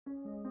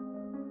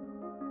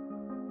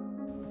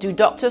Do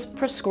doctors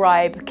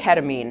prescribe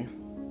ketamine?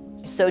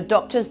 So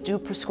doctors do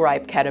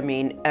prescribe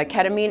ketamine.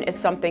 Ketamine is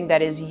something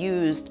that is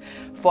used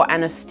for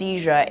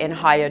anesthesia in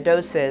higher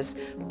doses,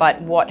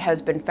 but what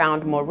has been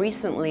found more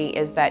recently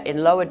is that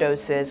in lower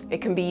doses,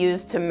 it can be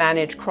used to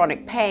manage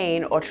chronic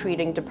pain or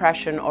treating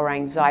depression or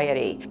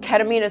anxiety.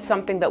 Ketamine is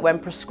something that when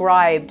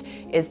prescribed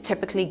is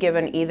typically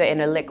given either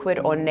in a liquid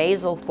or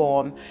nasal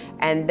form,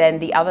 and then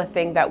the other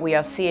thing that we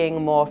are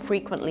seeing more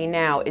frequently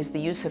now is the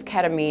use of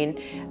ketamine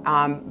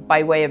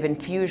by way of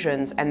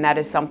infusions, and that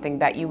is something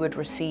that you would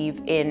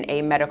receive in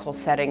a medical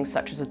setting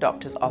such as a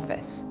doctor's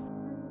office.